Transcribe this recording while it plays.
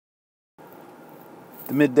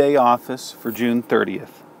The Midday Office for June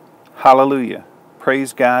 30th. Hallelujah!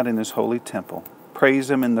 Praise God in His holy temple.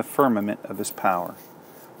 Praise Him in the firmament of His power.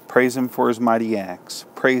 Praise Him for His mighty acts.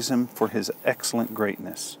 Praise Him for His excellent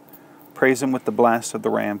greatness. Praise Him with the blast of the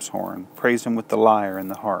ram's horn. Praise Him with the lyre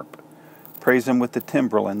and the harp. Praise Him with the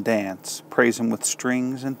timbrel and dance. Praise Him with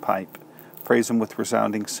strings and pipe. Praise Him with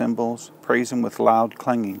resounding cymbals. Praise Him with loud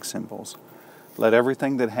clanging cymbals. Let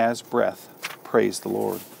everything that has breath praise the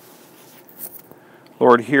Lord.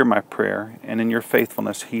 Lord, hear my prayer, and in your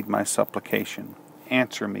faithfulness heed my supplication.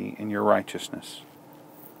 Answer me in your righteousness.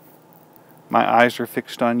 My eyes are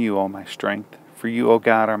fixed on you, O my strength, for you, O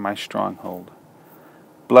God, are my stronghold.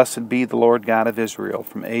 Blessed be the Lord God of Israel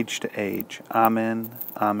from age to age. Amen.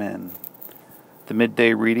 Amen. The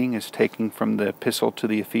midday reading is taken from the Epistle to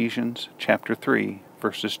the Ephesians, chapter 3,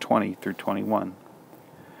 verses 20 through 21.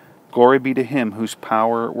 Glory be to Him whose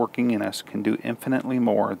power working in us can do infinitely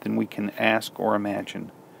more than we can ask or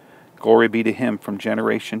imagine. Glory be to Him from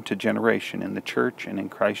generation to generation in the church and in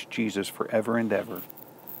Christ Jesus forever and ever.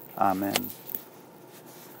 Amen.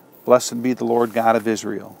 Blessed be the Lord God of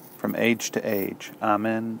Israel from age to age.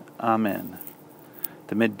 Amen. Amen.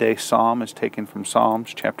 The midday psalm is taken from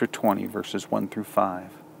Psalms chapter 20, verses 1 through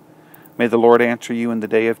 5. May the Lord answer you in the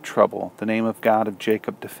day of trouble. The name of God of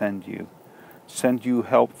Jacob defend you. Send you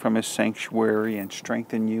help from His sanctuary and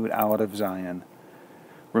strengthen you out of Zion.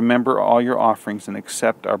 Remember all your offerings and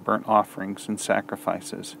accept our burnt offerings and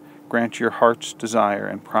sacrifices. Grant your heart's desire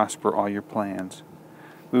and prosper all your plans.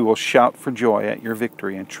 We will shout for joy at your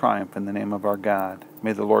victory and triumph in the name of our God.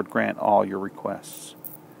 May the Lord grant all your requests.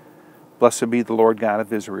 Blessed be the Lord God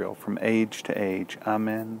of Israel from age to age.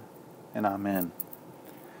 Amen and amen.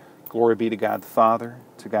 Glory be to God the Father,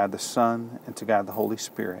 to God the Son, and to God the Holy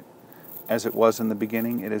Spirit. As it was in the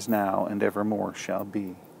beginning, it is now, and evermore shall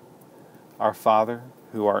be. Our Father,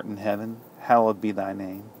 who art in heaven, hallowed be thy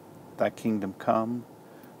name. Thy kingdom come,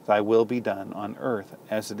 thy will be done on earth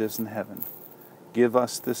as it is in heaven. Give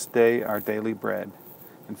us this day our daily bread,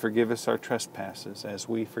 and forgive us our trespasses, as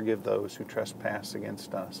we forgive those who trespass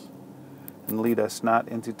against us. And lead us not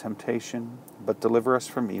into temptation, but deliver us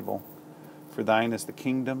from evil. For thine is the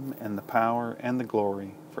kingdom, and the power, and the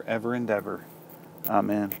glory, forever and ever.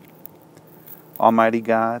 Amen. Almighty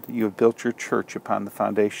God, you have built your church upon the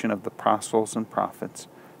foundation of the apostles and prophets,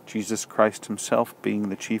 Jesus Christ Himself being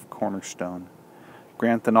the chief cornerstone.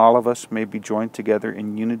 Grant that all of us may be joined together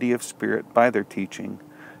in unity of spirit by their teaching,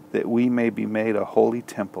 that we may be made a holy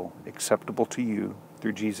temple, acceptable to you,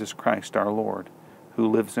 through Jesus Christ our Lord, who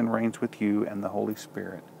lives and reigns with you and the Holy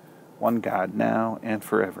Spirit, one God, now and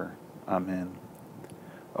forever. Amen.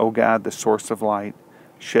 O God, the source of light,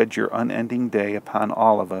 shed your unending day upon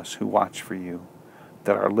all of us who watch for you,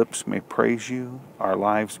 that our lips may praise you, our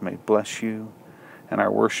lives may bless you, and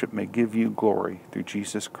our worship may give you glory through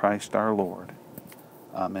Jesus Christ our Lord.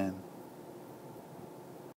 Amen.